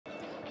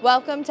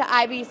Welcome to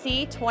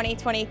IBC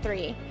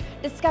 2023.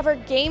 Discover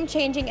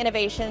game-changing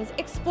innovations,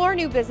 explore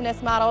new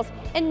business models,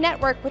 and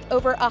network with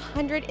over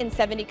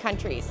 170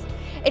 countries.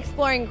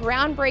 Exploring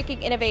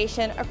groundbreaking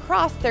innovation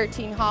across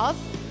 13 halls,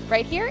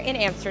 right here in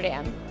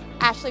Amsterdam.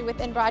 Ashley with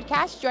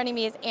InBroadcast. Joining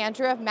me is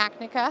Andrew of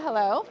Macnica.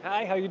 Hello.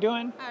 Hi, how you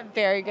doing? I'm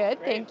very good,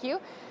 thank you.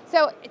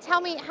 So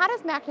tell me, how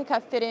does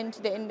Macnica fit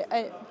into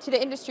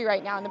the industry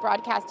right now in the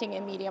broadcasting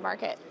and media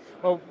market?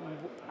 Well,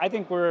 I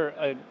think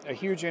we're a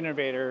huge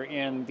innovator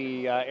in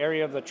the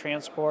area of the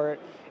transport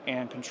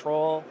and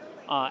control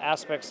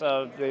aspects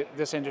of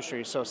this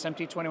industry. So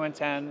SMPTE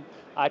 2110,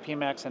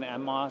 IPMX, and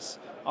NMOS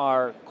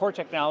are core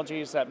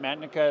technologies that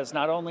Macnica is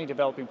not only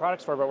developing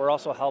products for, but we're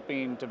also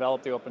helping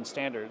develop the open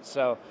standards.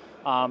 So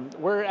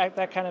we're at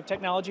that kind of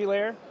technology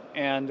layer,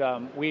 and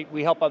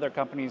we help other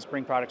companies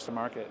bring products to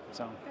market.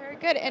 So. Very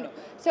good. And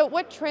so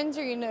what trends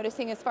are you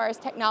noticing as far as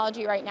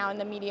technology right now in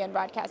the media and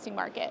broadcasting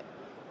market?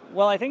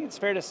 Well, I think it's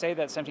fair to say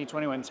that SMPTE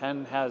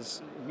 2110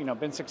 has,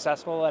 been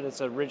successful at its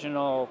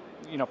original,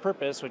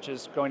 purpose, which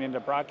is going into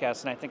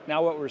broadcast. And I think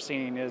now what we're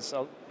seeing is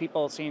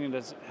people seeing it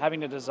as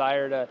having a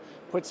desire to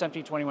put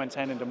SMPTE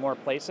 2110 into more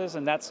places,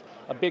 and that's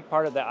a big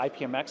part of the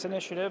IPMX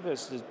initiative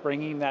is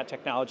bringing that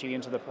technology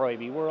into the Pro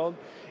AV world,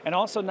 and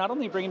also not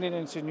only bringing it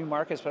into new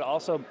markets, but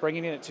also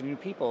bringing it to new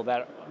people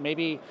that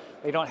maybe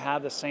they don't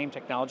have the same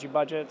technology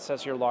budgets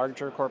as your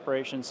larger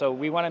corporation. So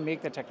we want to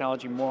make the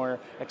technology more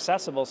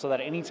accessible so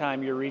that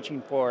anytime you're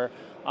reaching for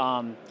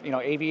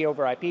AV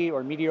over IP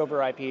or media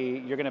over IP,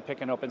 you're going to pick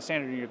an open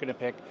standard, and you're going to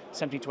pick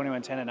SMPTE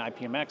 2110 and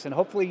IPMX, and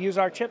hopefully use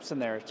our chips in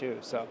there too.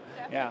 So,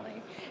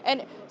 definitely. Yeah.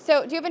 And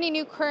so, do you have any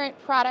new current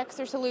products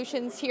or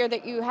solutions here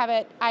that you have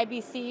at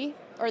IBC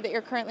or that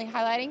you're currently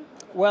highlighting?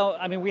 Well,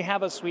 I mean, we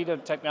have a suite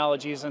of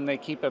technologies, and they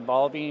keep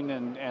evolving,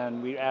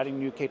 and we're adding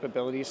new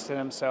capabilities to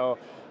them. So.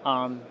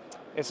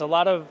 It's a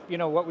lot of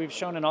what we've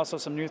shown, and also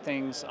some new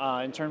things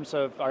in terms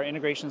of our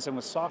integrations in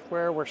with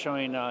software. We're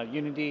showing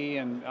Unity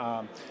and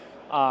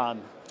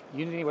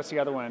what's the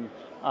other one?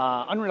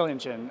 Unreal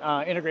Engine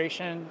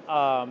integration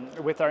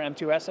with our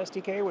M2S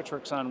SDK, which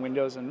works on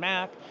Windows and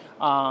Mac,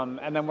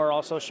 and then we're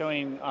also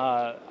showing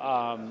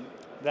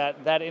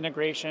that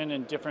integration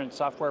in different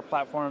software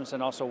platforms,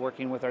 and also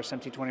working with our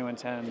SMPTE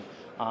 2110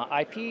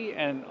 IP,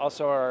 and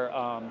also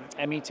our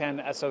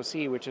ME10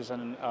 SoC, which is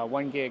an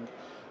 1 gig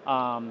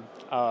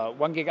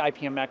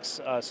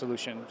IPMX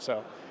solution.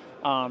 So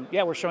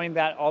we're showing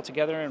that all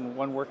together in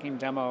one working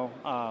demo.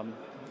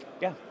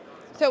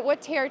 So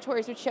what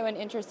territories would show an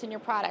interest in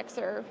your products,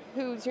 or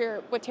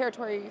what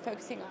territory are you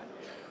focusing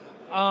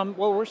on?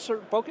 Well, we're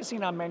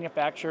focusing on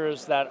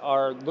manufacturers that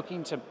are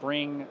looking to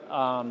bring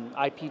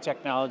IP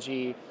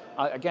technology,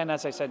 again,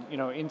 as I said,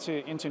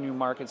 into new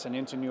markets and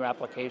into new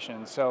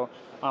applications. So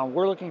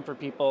we're looking for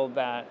people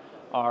that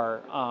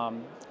are,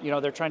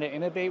 they're trying to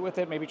innovate with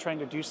it, maybe trying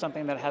to do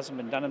something that hasn't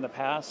been done in the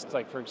past,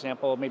 like, for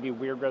example, maybe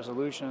weird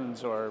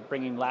resolutions or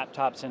bringing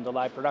laptops into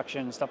live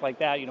production, stuff like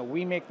that.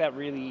 We make that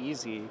really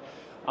easy.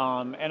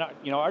 And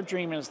our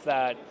dream is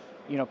that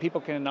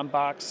people can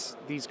unbox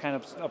these kind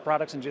of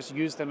products and just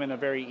use them in a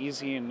very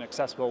easy and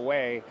accessible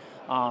way.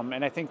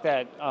 And I think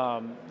that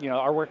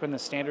our work in the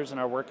standards and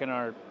our work in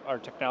our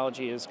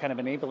technology is kind of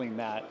enabling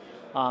that.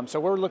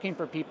 So we're looking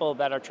for people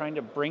that are trying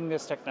to bring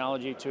this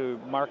technology to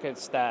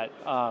markets that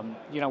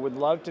would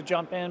love to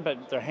jump in,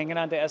 but they're hanging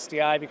on to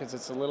SDI because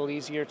it's a little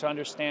easier to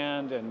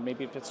understand and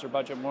maybe it fits their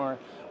budget more.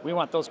 We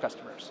want those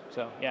customers.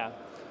 So yeah.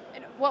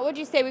 And what would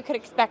you say we could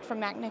expect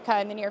from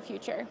Macnica in the near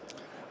future?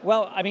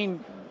 Well, I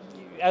mean,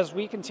 as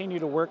we continue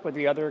to work with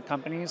the other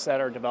companies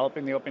that are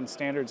developing the open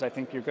standards, I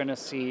think you're going to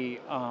see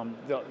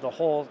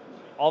all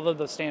of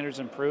the standards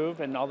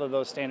improve, and all of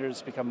those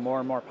standards become more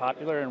and more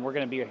popular, and we're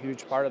going to be a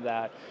huge part of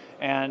that.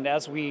 And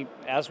as we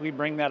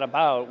bring that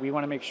about, we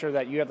want to make sure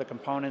that you have the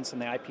components and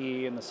the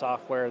IP and the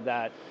software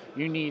that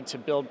you need to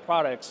build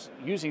products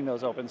using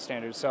those open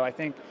standards. So I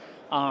think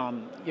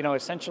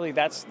essentially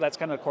that's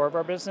kind of the core of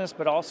our business,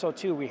 but also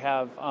too we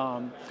have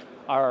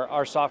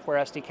our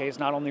software SDKs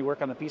not only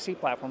work on the PC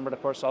platform, but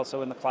of course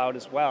also in the cloud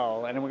as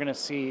well. And we're going to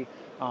see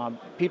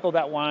people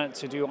that want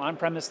to do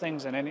on-premise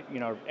things, and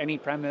any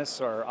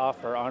premise or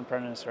off or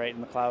on-premise, right,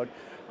 in the cloud.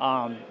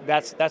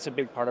 That's a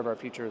big part of our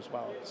future as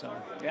well. So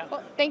yeah.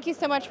 Well, thank you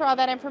so much for all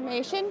that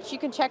information. You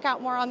can check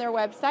out more on their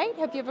website.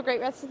 Hope you have a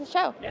great rest of the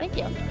show. Yeah. Thank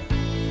you.